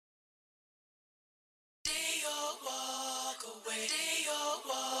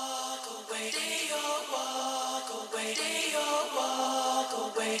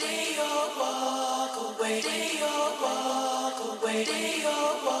Stay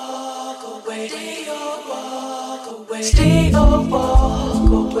or walk away. Stay or walk away. Stay or walk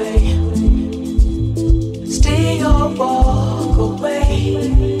away. Stay or walk away.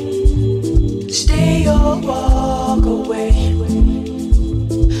 Stay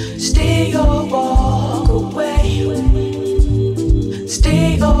or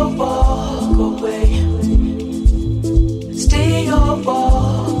walk away. Stay or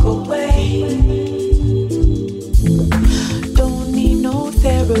walk away. Don't need no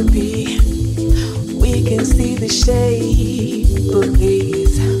therapy. We can see the shape of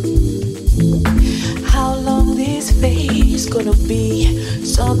these. How long this phase gonna be?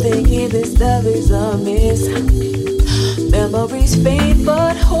 Something in this love is amiss. Memories fade,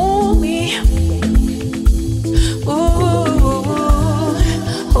 but hold me. Ooh,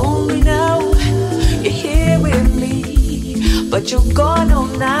 hold me now. You're here with me, but you're gone all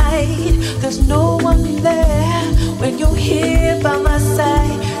night. There's no one there when you're here by my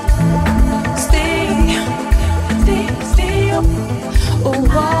side. Stay up or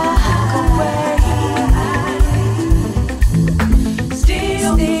walk away. Stay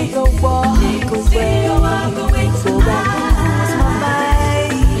or walk away. For I lose my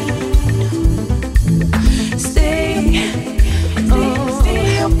mind. Stay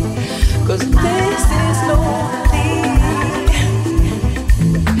up, 'cause this is lonely.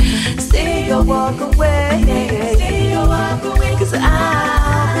 Stay or walk away. 'Cause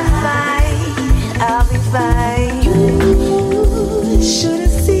I'll be fine. You should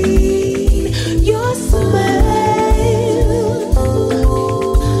have seen your smile.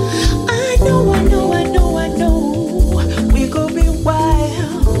 I know. We could be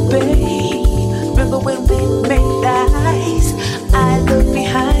wild, babe. Remember when we made eyes? I looked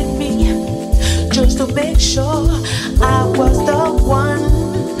behind me just to make sure I was the one.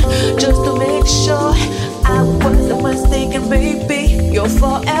 Just to make sure I wasn't mistaken, baby. You're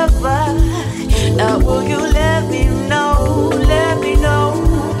forever. Now will you let me know? Let me know.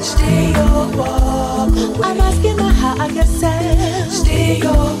 Stay or walk away. I'm asking my higher yourself. Stay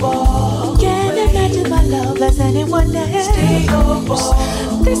or walk. Can't imagine my love as anyone else. Stay or walk.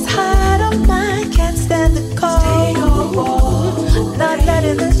 This heart of mine can't stand the cold. Stay or walk. Not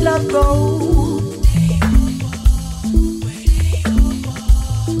letting this love go.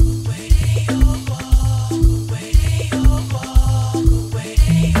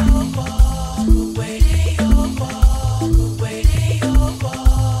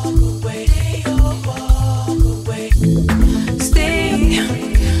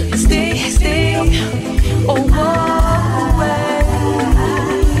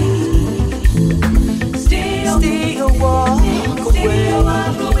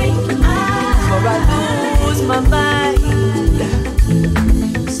 My mind.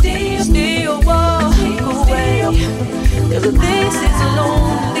 Stay or walk away. 'Cause this is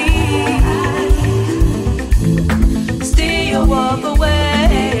lonely. Stay or walk away.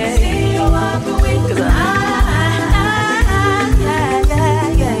 'Cause I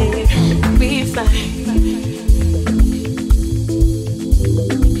be fine.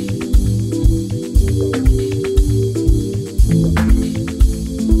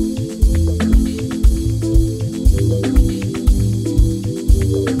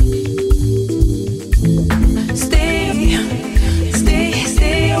 Stay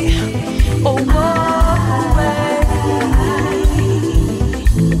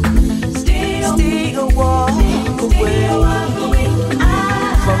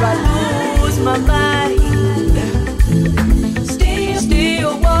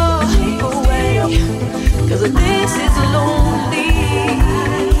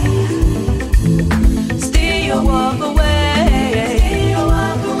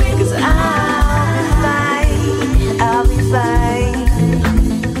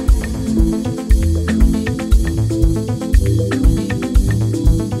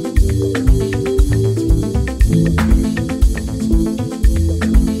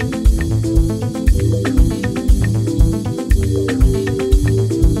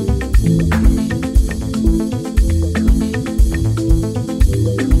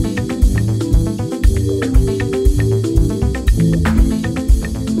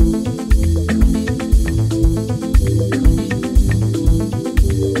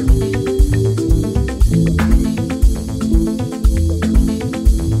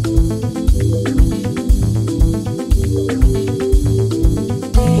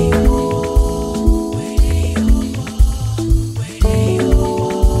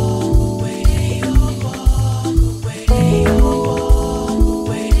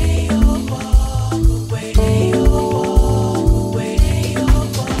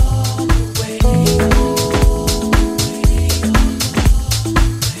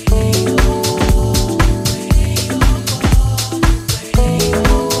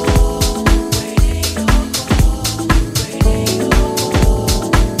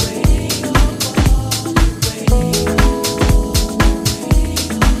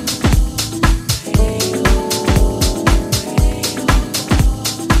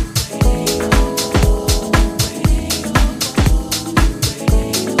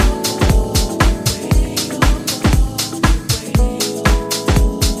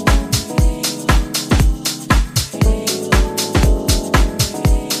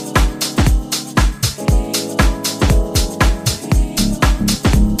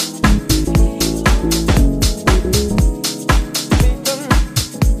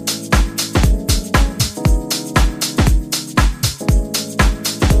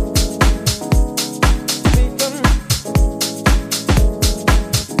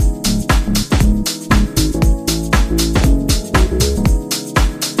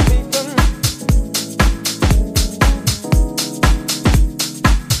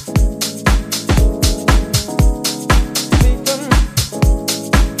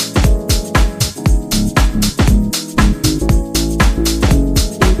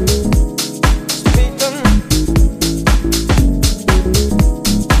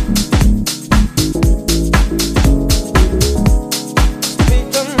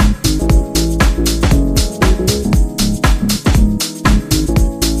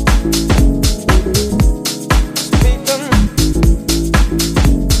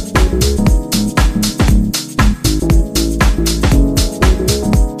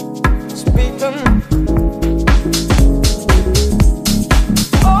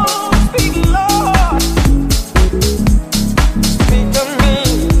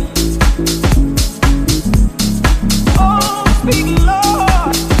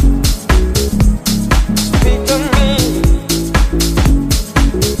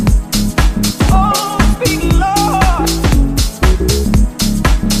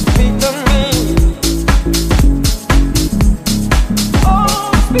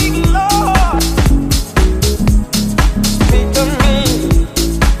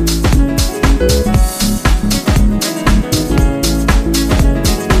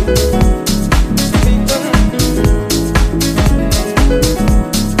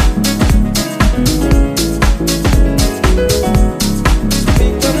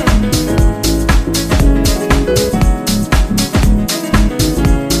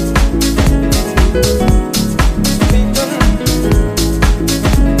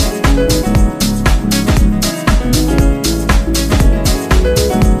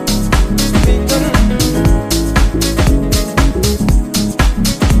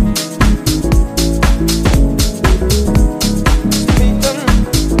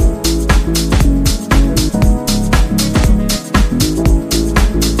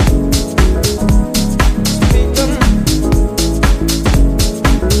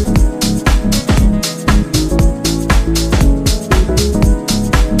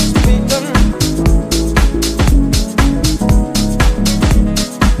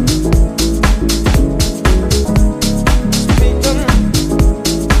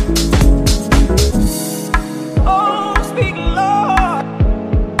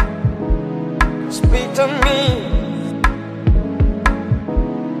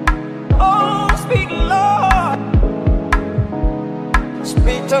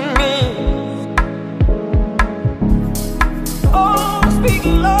to me. Oh, speak,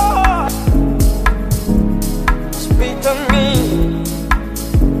 Lord, speak to me.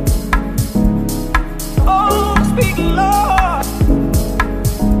 Oh, speak, Lord,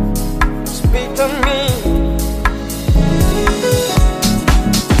 speak to me.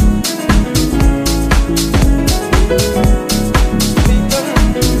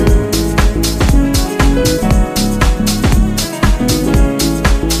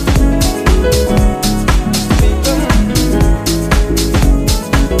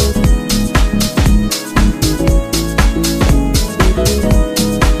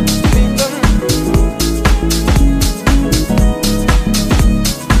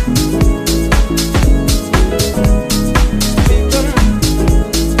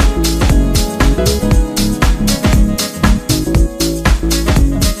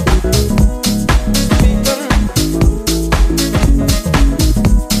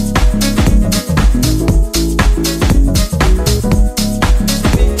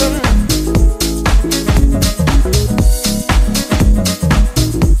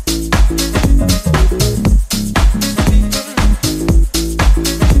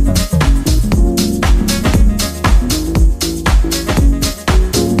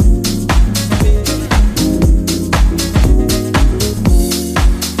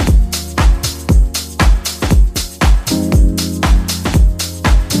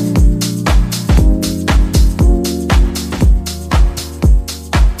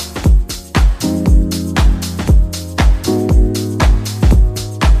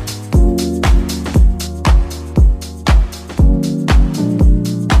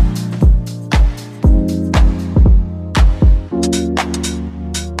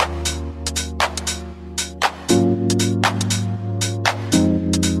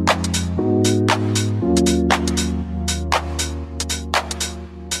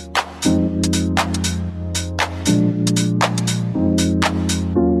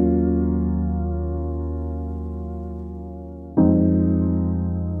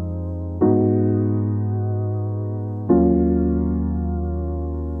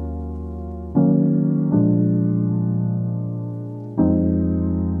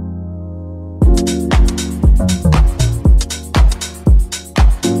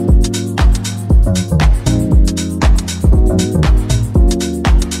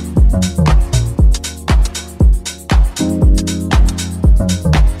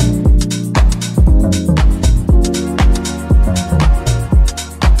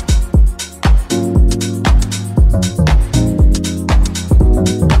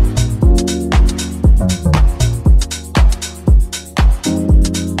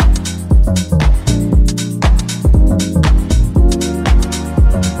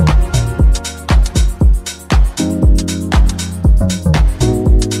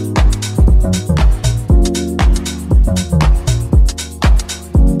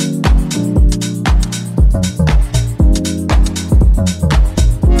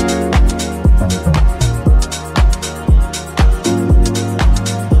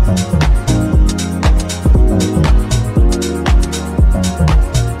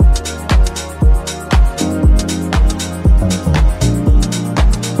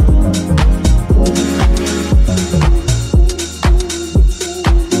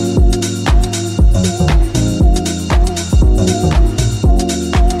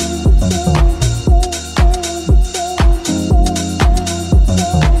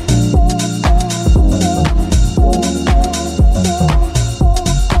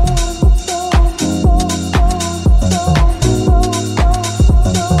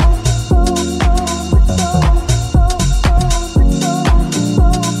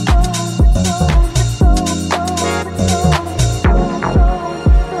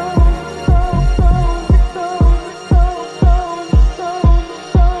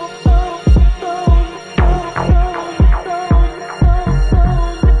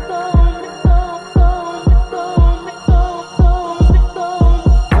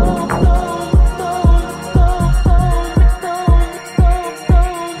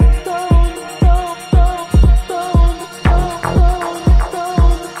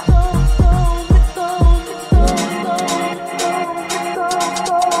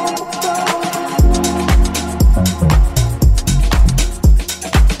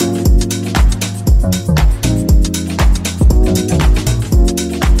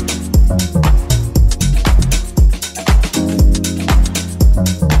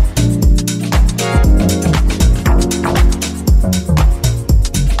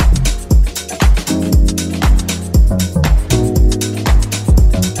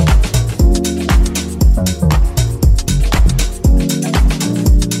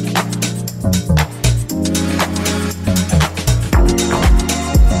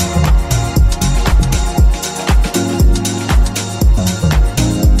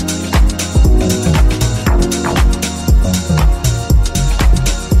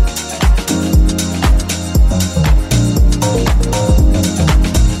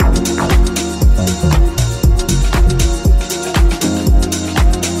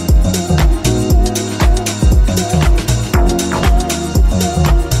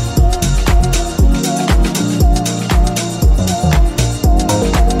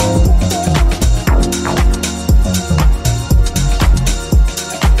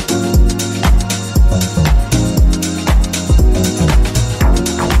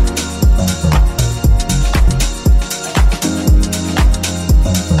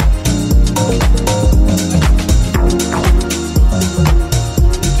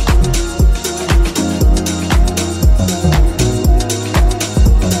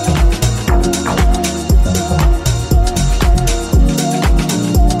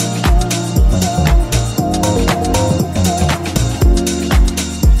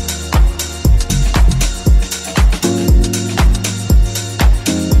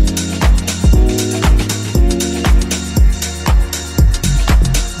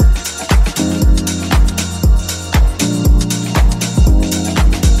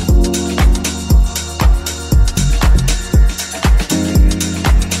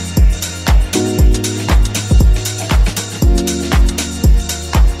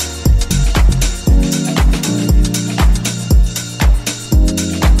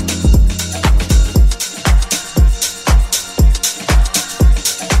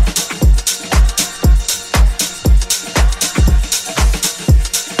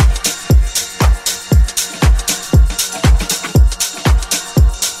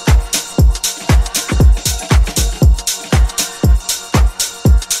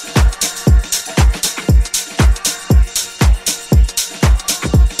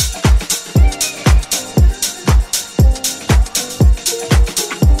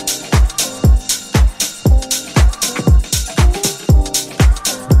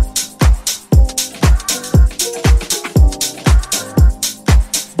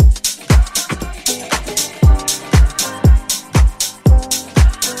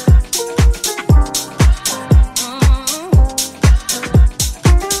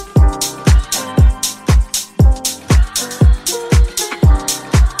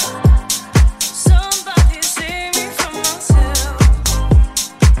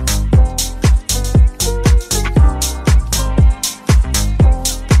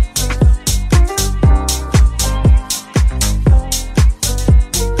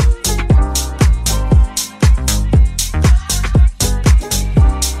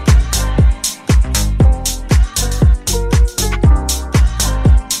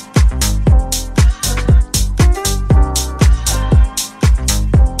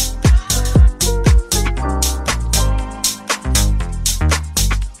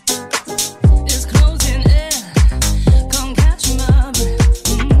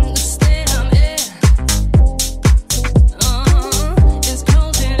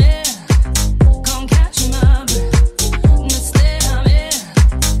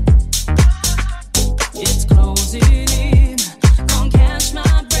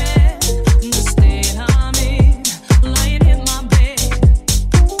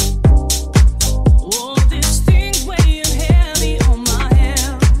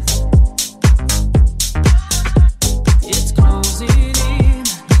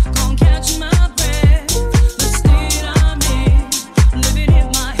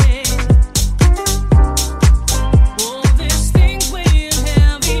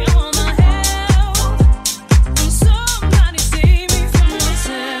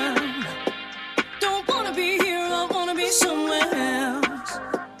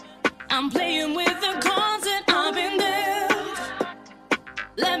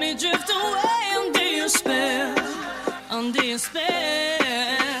 me drift away under your spell, under your spell.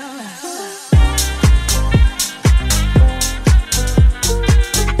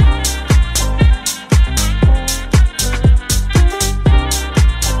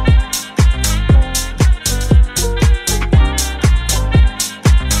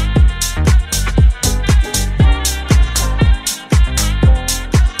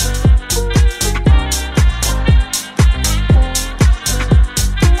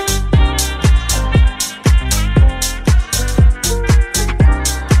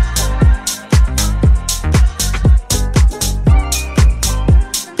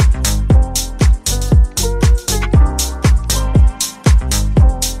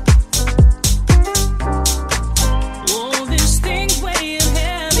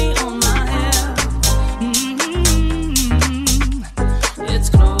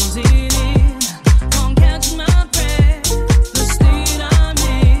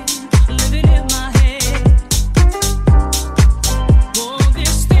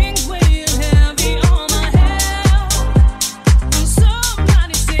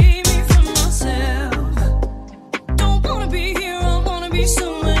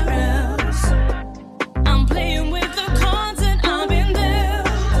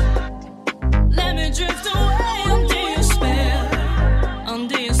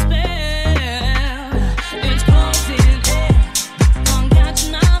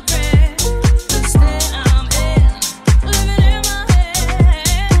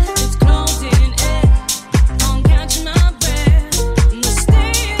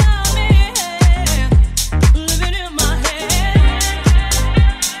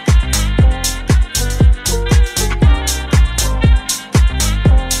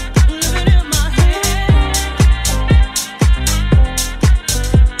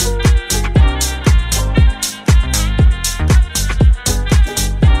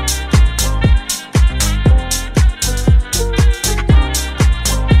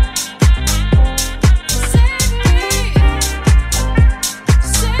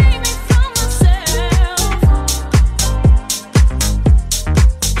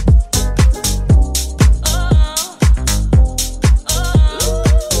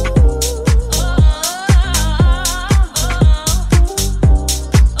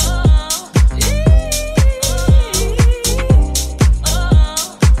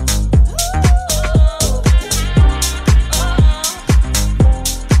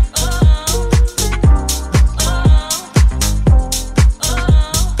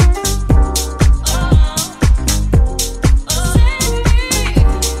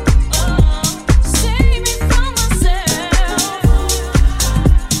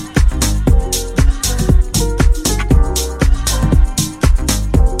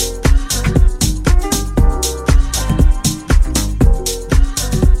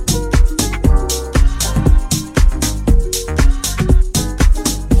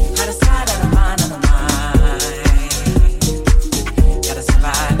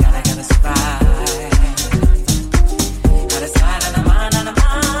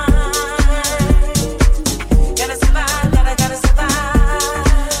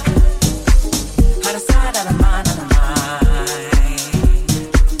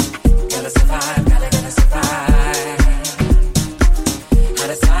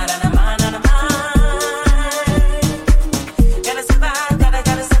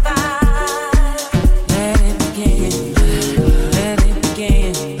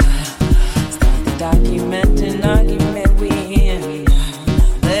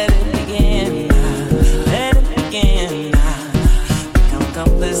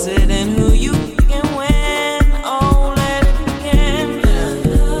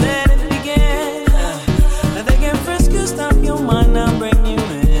 Stop your mind, I'll bring you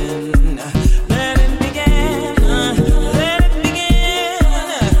in.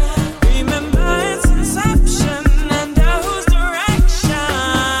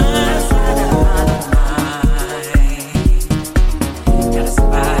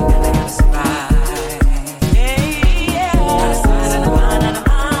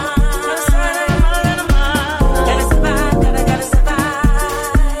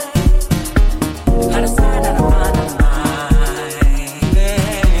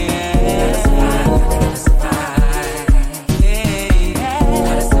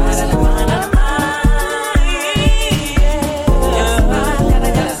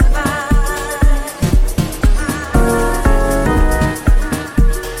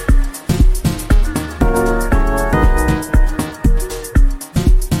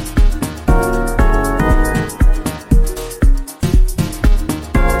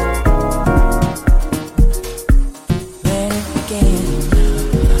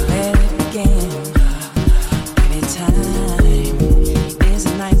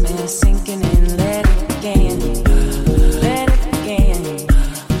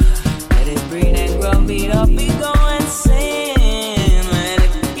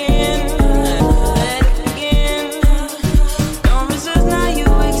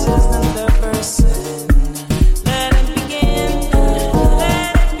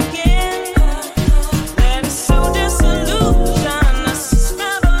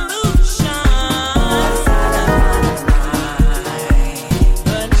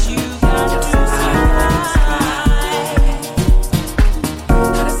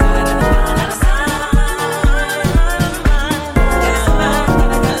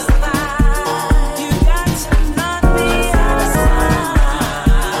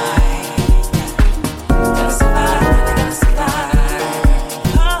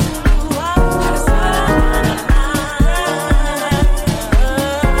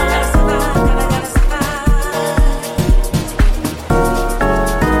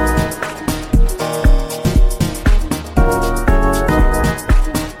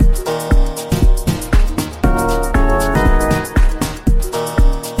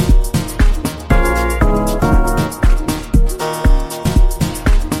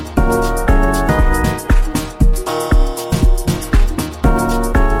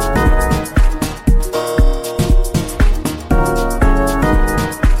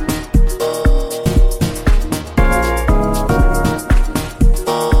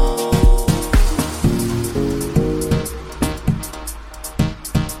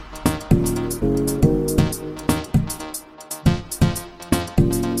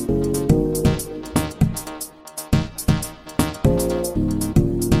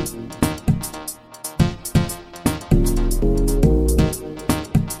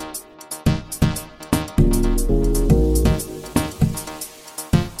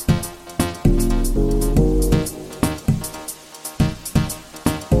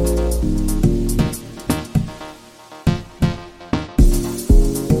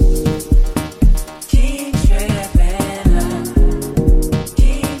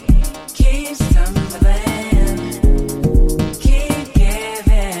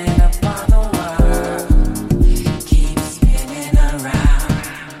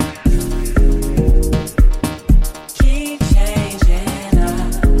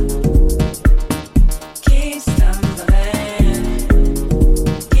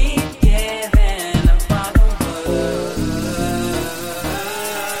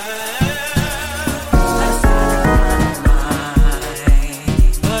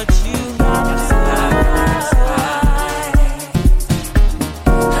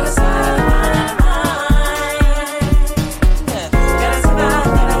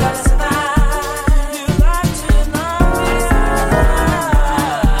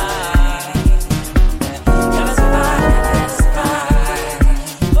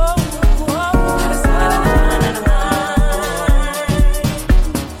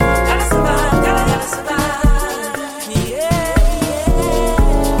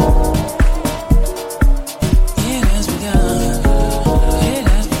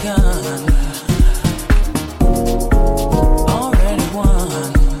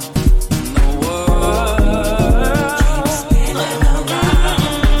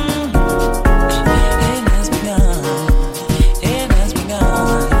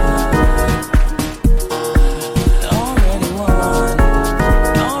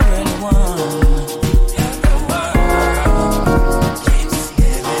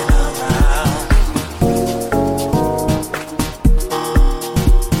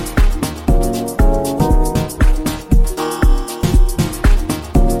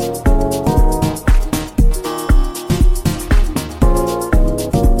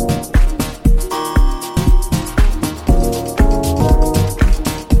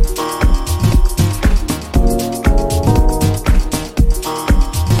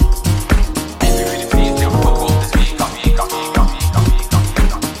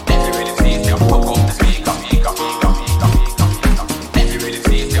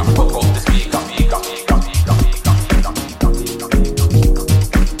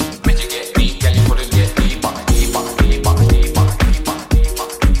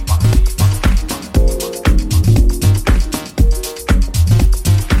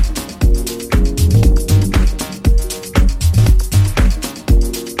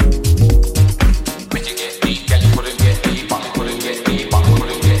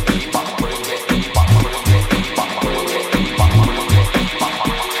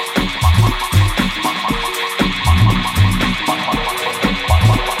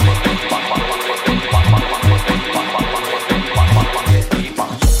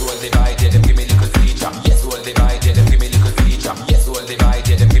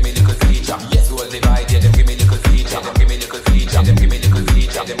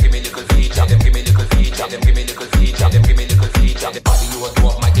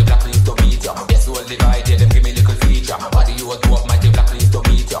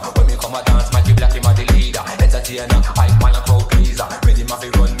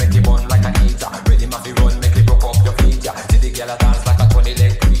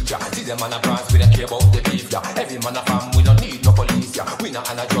 reach ya. See them man a prance, we don't care about the beef ya. Every man a fam, we don't need no police ya. We not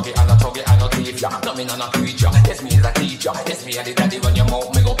an a druggie, and a tuggy, and a thief ya. No me not a creature, yes me is a teacher. Yes me a the daddy when your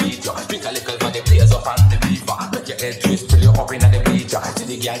mouth me go beat ya. Drink a little for the players up and the beaver. Make your head twist till you up in the bleacher. See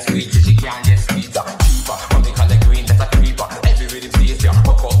the girl squeeze, she can't get sweeter. Keeper, when they call the green, that's a creeper. Every rhythm stays ya,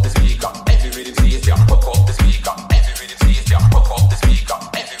 hook up the speaker. Every rhythm stays ya, hook up the speaker. Every rhythm stays ya, hook up the speaker.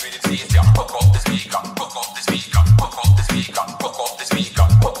 Every rhythm stays ya, hook up the speaker. Hook up the speaker, hook up the speaker, hook up the speaker,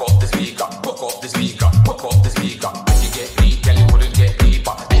 hook up the speaker, hook up the speaker, hook up the speaker. When you get deep, girl, you couldn't get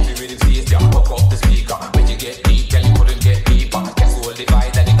deeper. Every rhythm stays ya, hook up the speaker. When you get deep, girl, you couldn't get deeper. Guess who will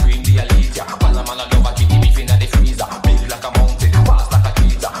divide and the cream the Alicia. Man a love a keep the beef in the freezer. Big like a mountain, fast like a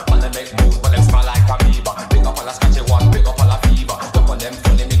cheetah. Man a make moves.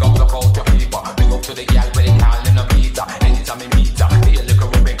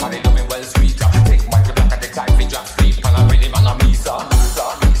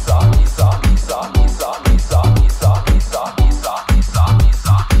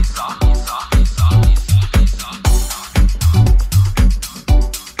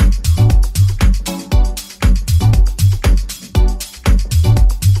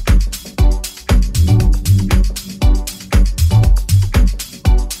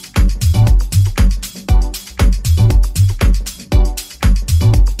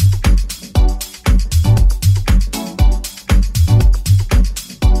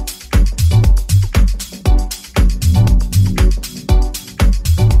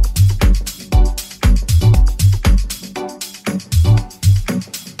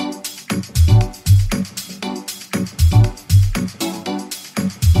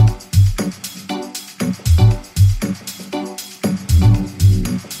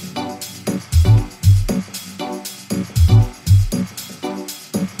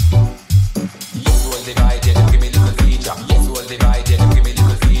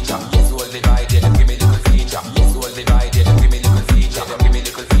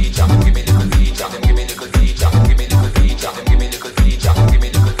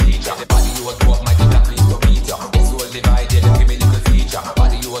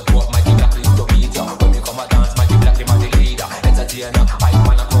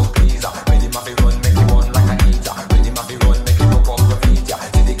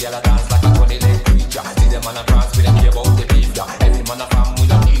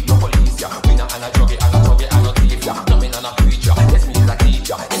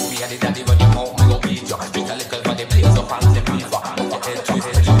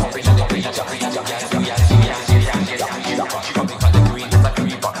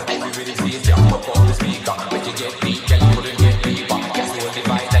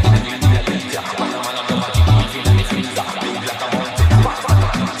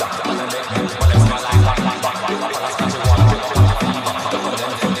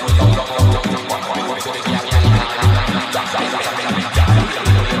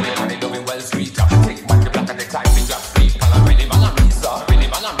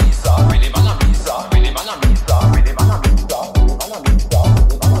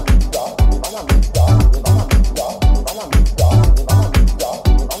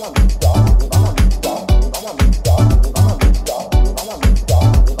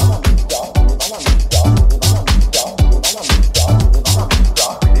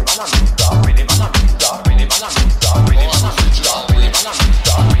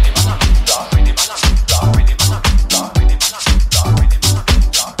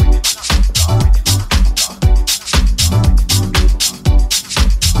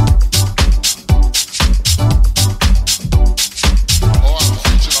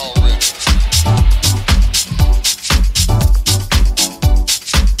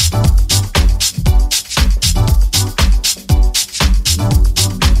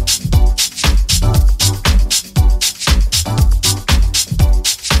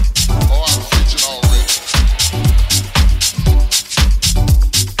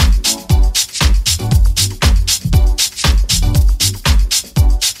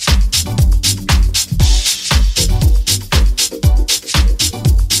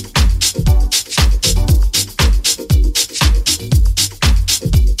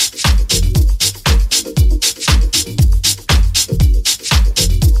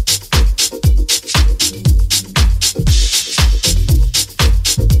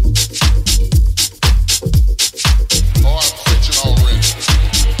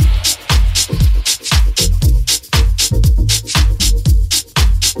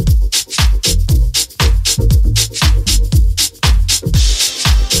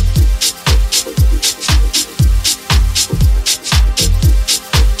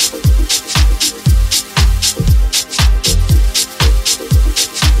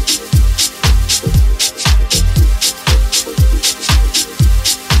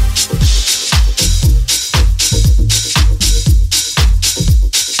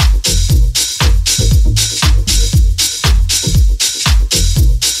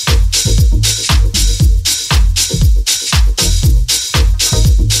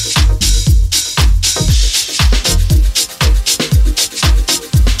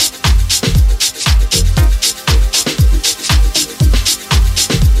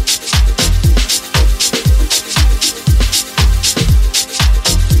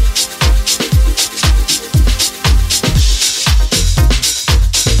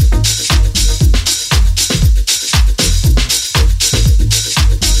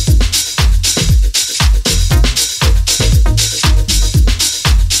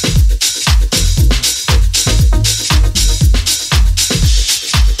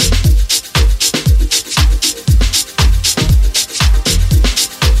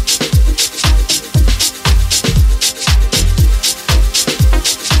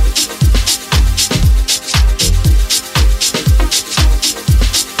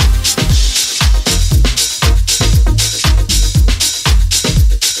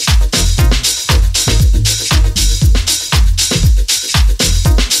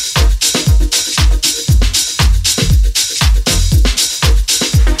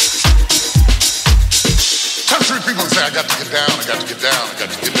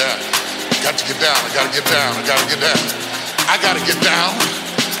 get down. I gotta get down. I gotta get down. I gotta get down.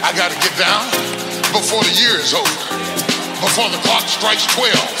 I gotta get down before the year is over. Before the clock strikes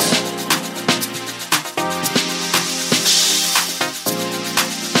 12.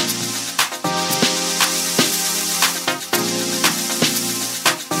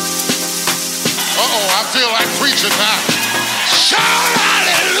 I feel like preaching now. Shout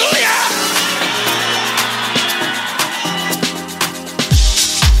hallelujah!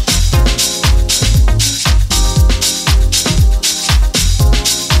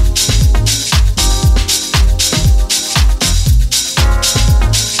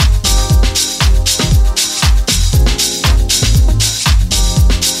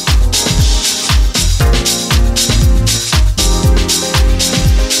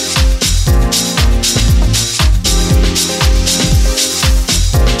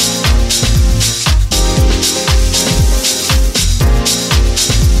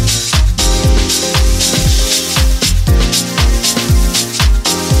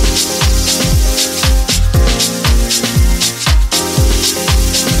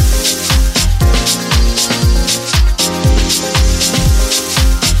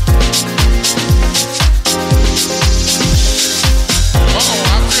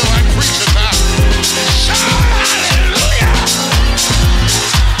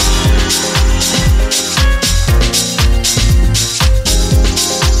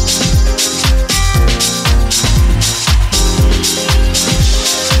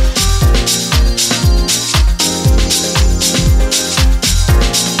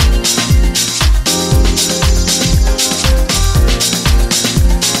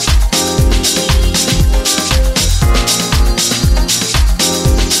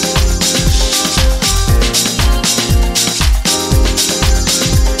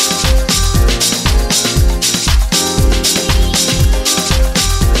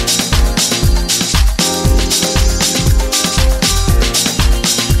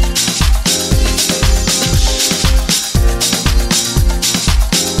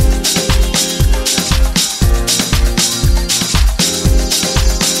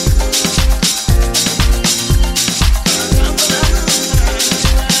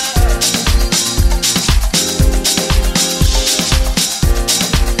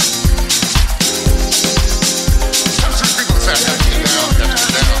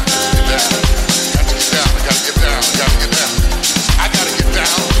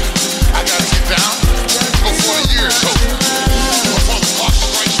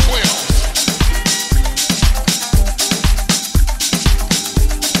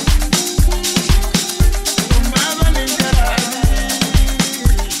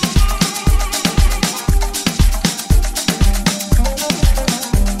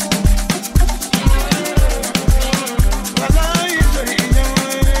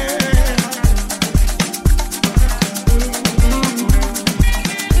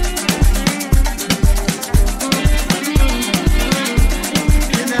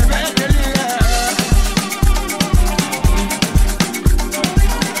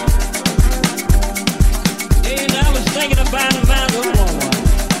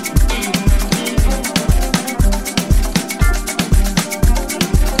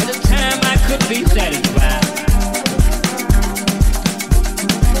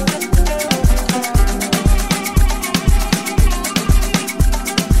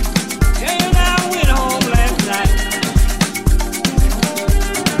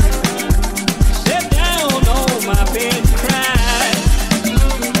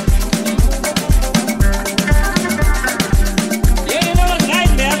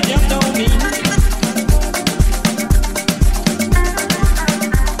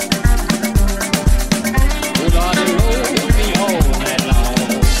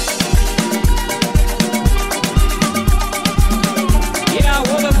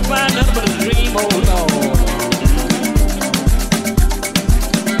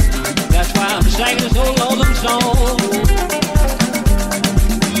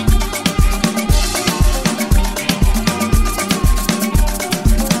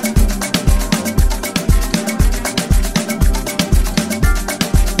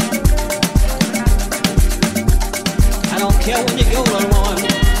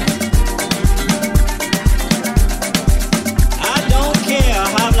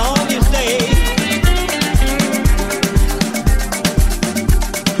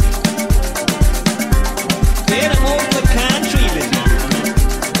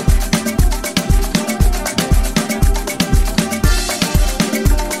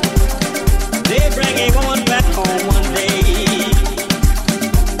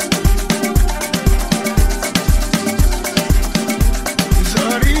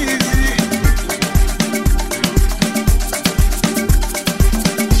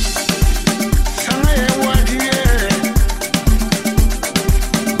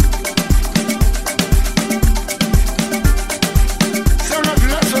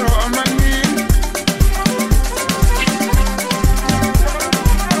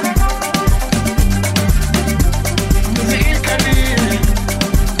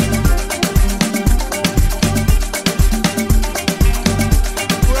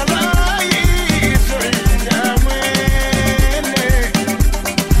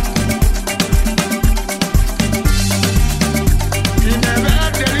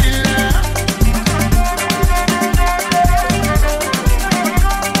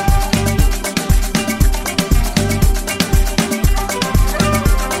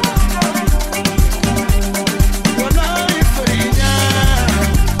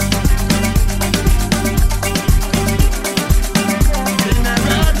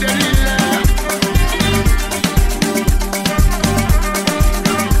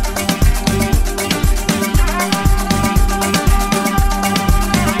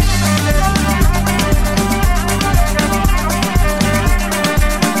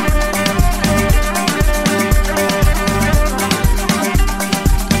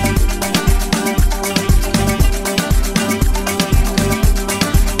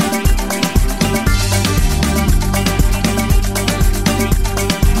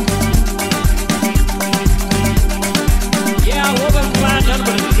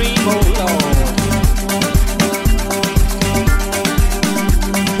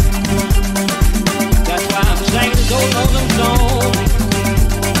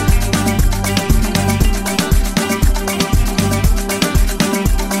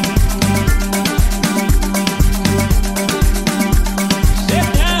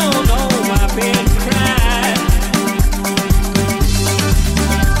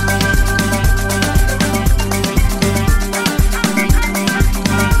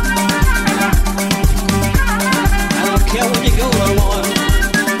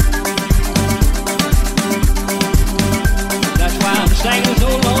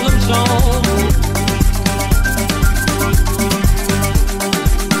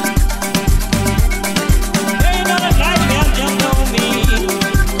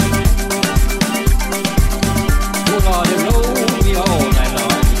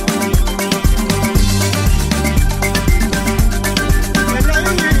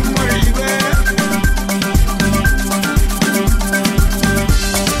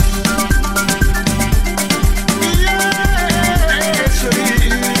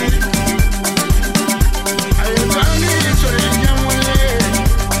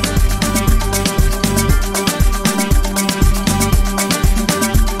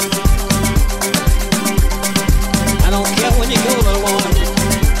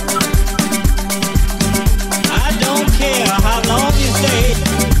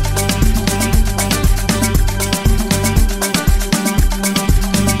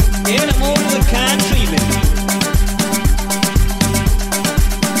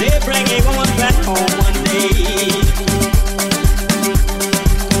 ain't going back home one day.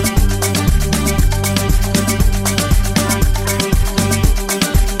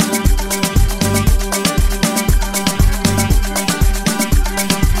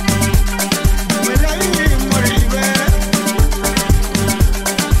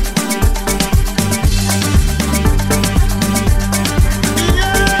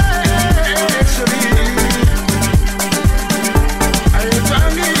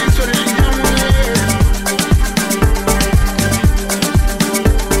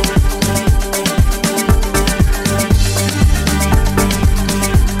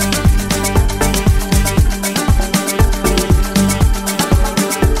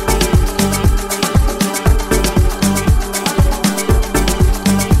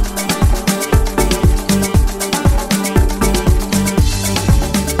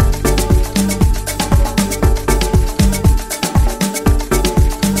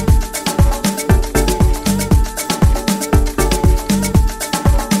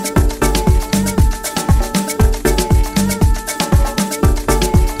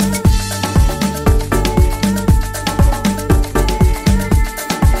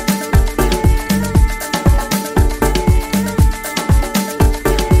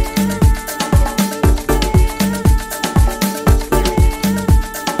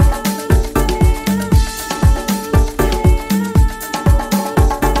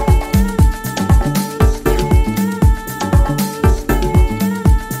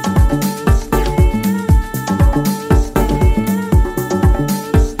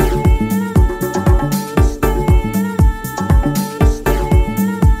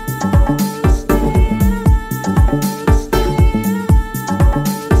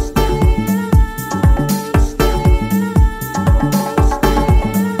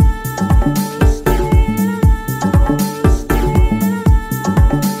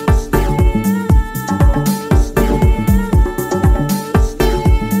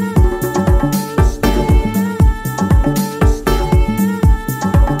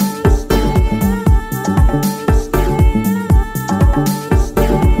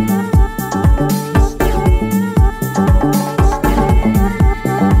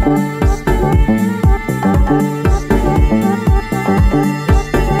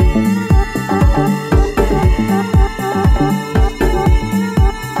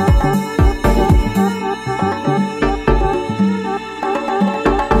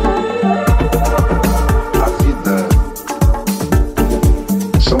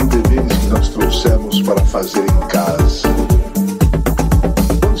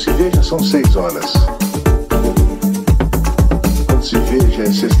 São 6 horas. Quando se vê, já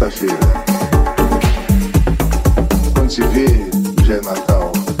é sexta-feira. Quando se vê, já é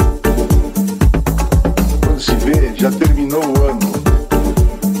Natal. Quando se vê, já terminou o ano.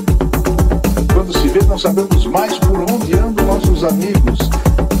 Quando se vê, não sabemos mais por onde andam nossos amigos.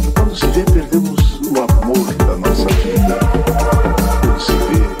 Quando se vê, perdemos o amor da nossa vida. Quando se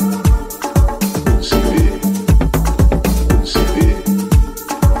vê, quando se vê, quando se vê.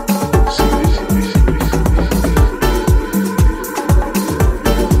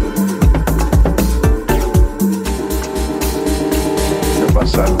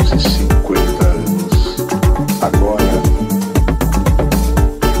 Passaram-se 50 anos.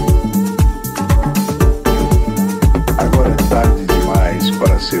 Agora é tarde demais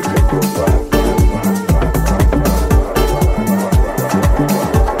para ser reprovado.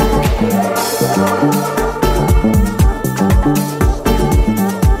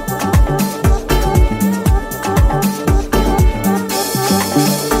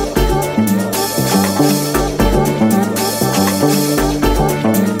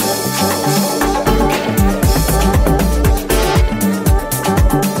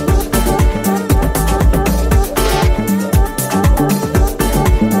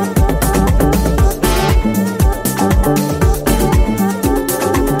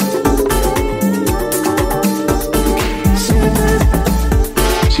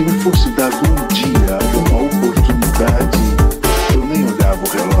 Se me fosse dado um dia uma oportunidade, eu nem olhava o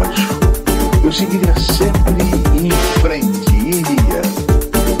relógio. Eu seguiria sempre em frente, iria,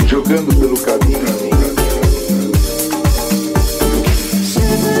 jogando pelo caminho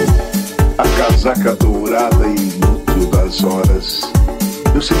a casaca dourada e inútil das horas.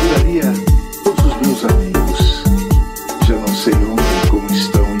 Eu seguraria todos os meus amigos. Já não sei onde, como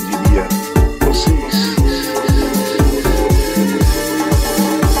estão, e diria: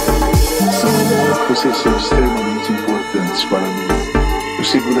 vocês são extremamente importantes para mim. Eu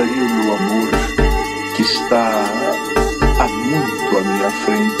seguraria o meu amor, que está há muito à minha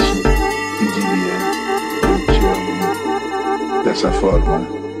frente, e diria: eu te amo. Dessa forma,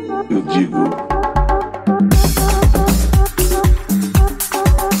 eu digo.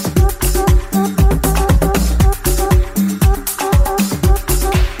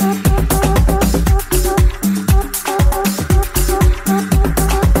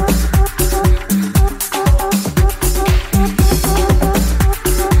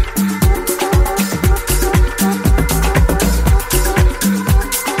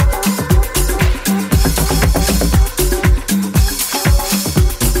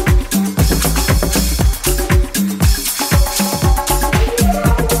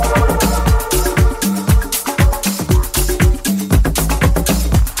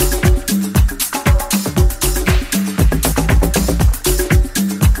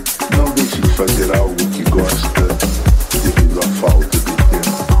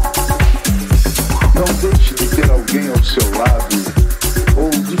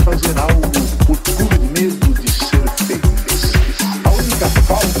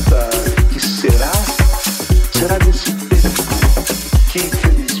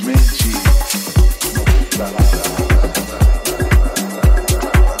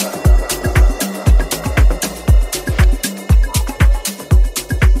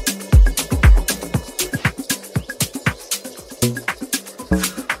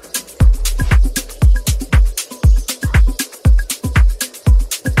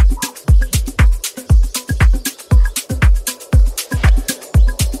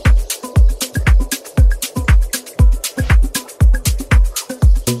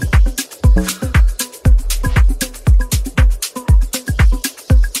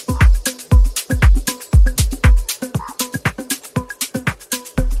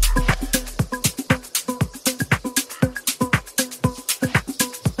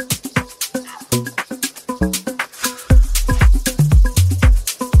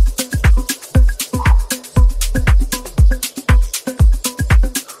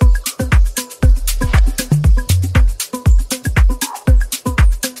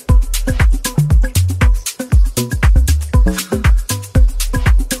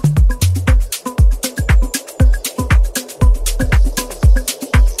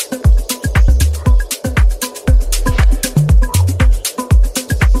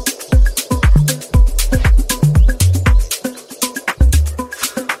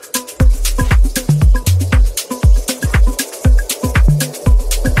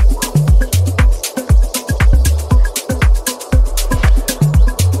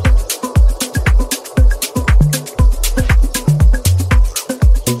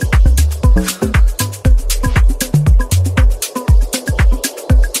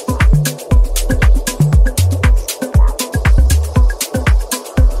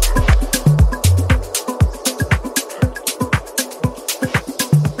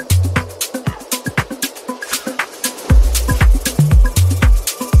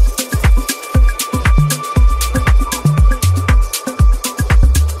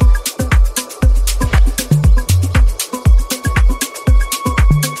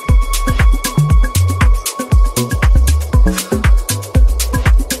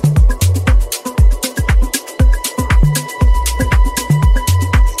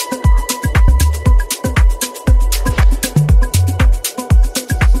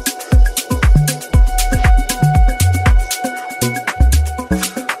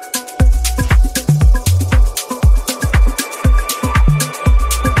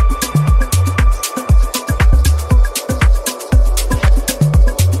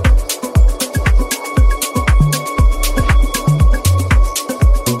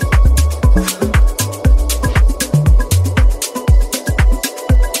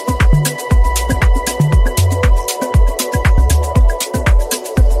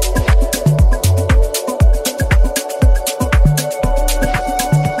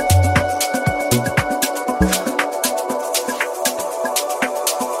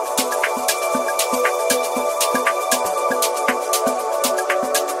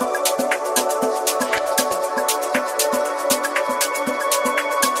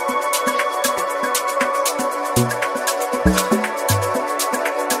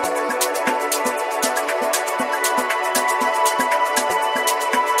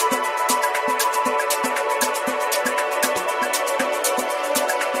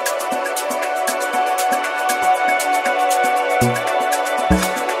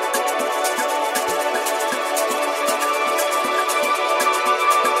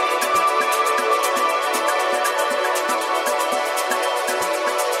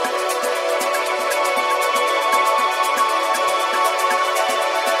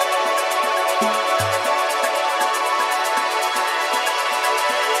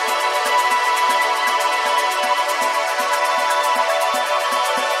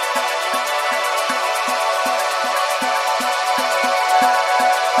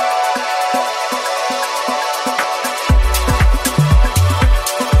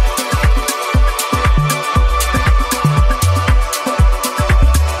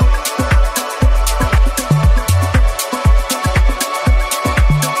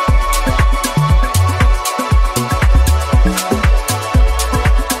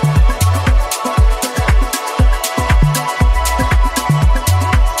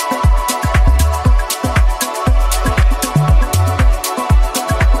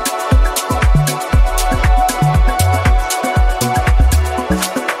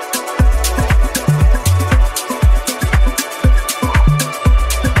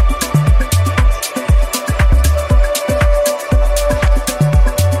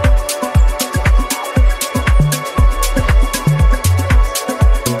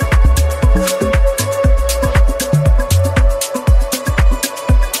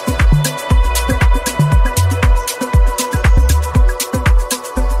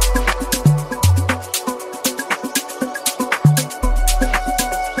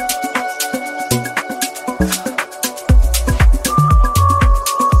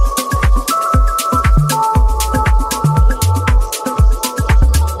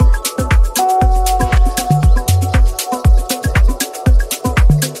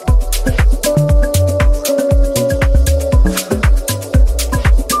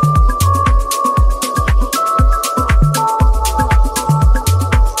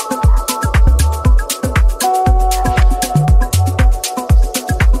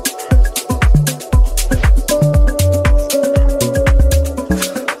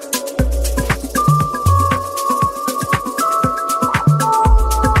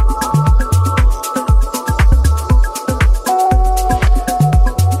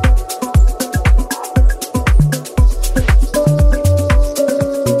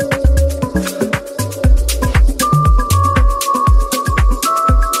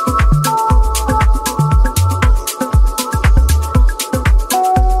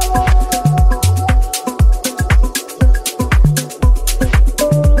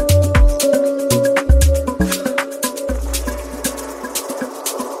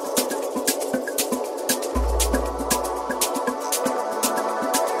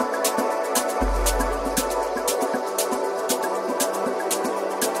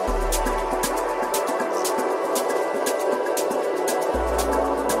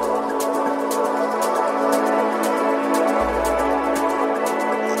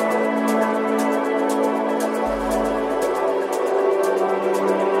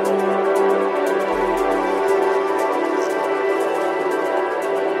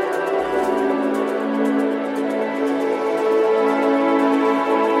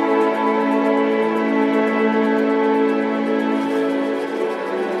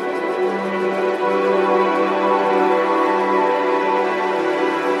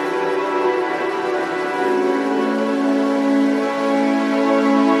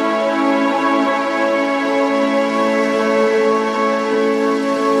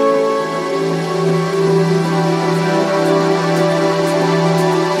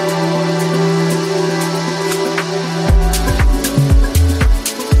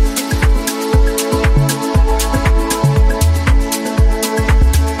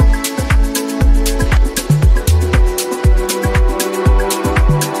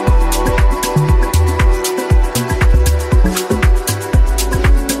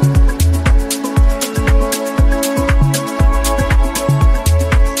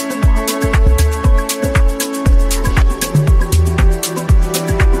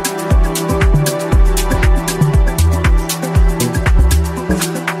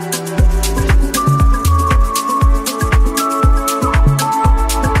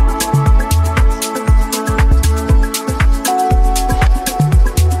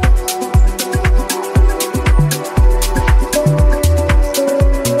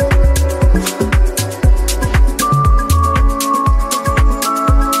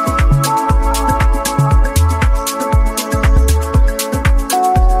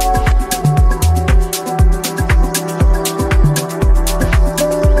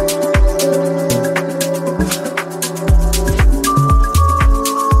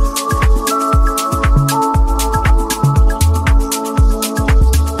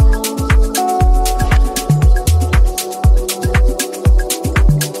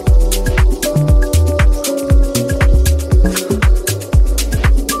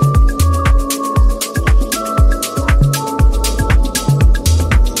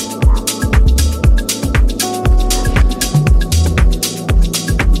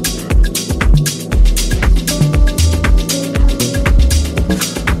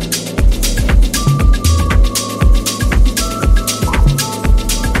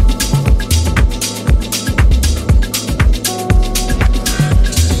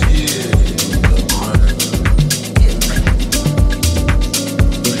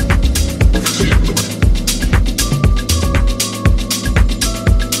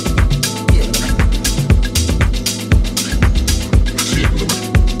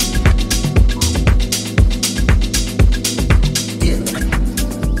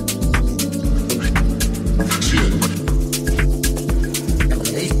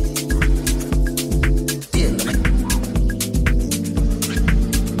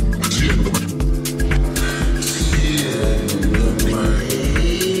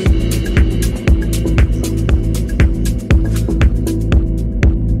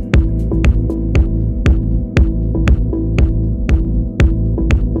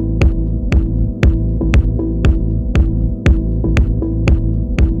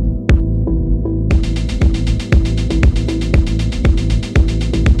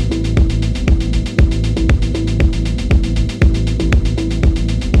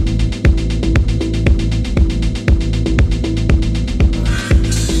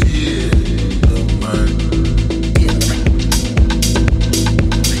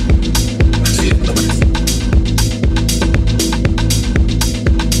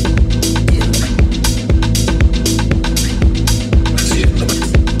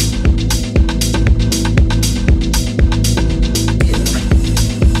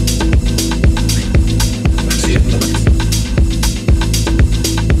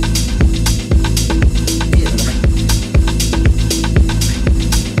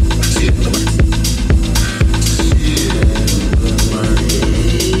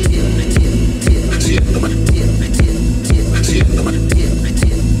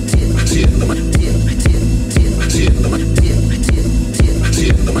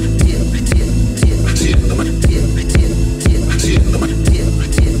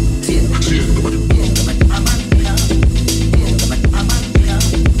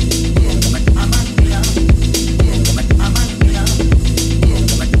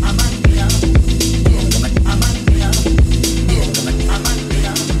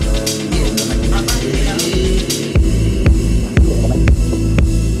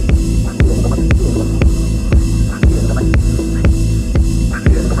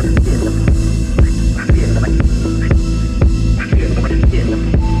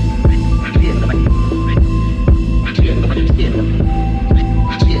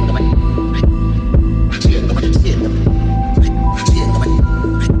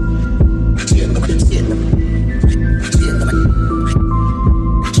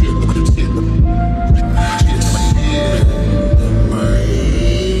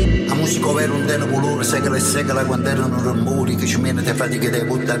 secoli quando erano rumori che ci meno te fatiche dei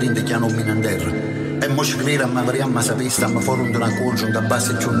buttare in chiano un in terra. E mo scrivere a me variamo sapere stiamo fuori da una cosa, da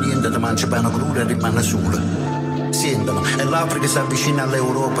base più niente, ti mangi pane crudo e rimane sola. Sientami, e l'Africa si avvicina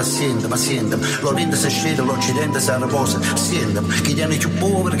all'Europa, sientami, l'Oriente si scende, l'Occidente si riposa, sientami, chi tiene più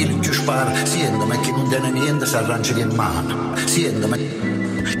poveri, chi li più spara, sientami, e chi non tiene niente si arrangia in mano, sientami,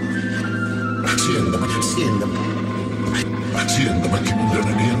 Siéntame che non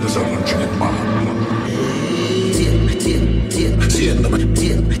tiene niente si arrangia in mano. sientami,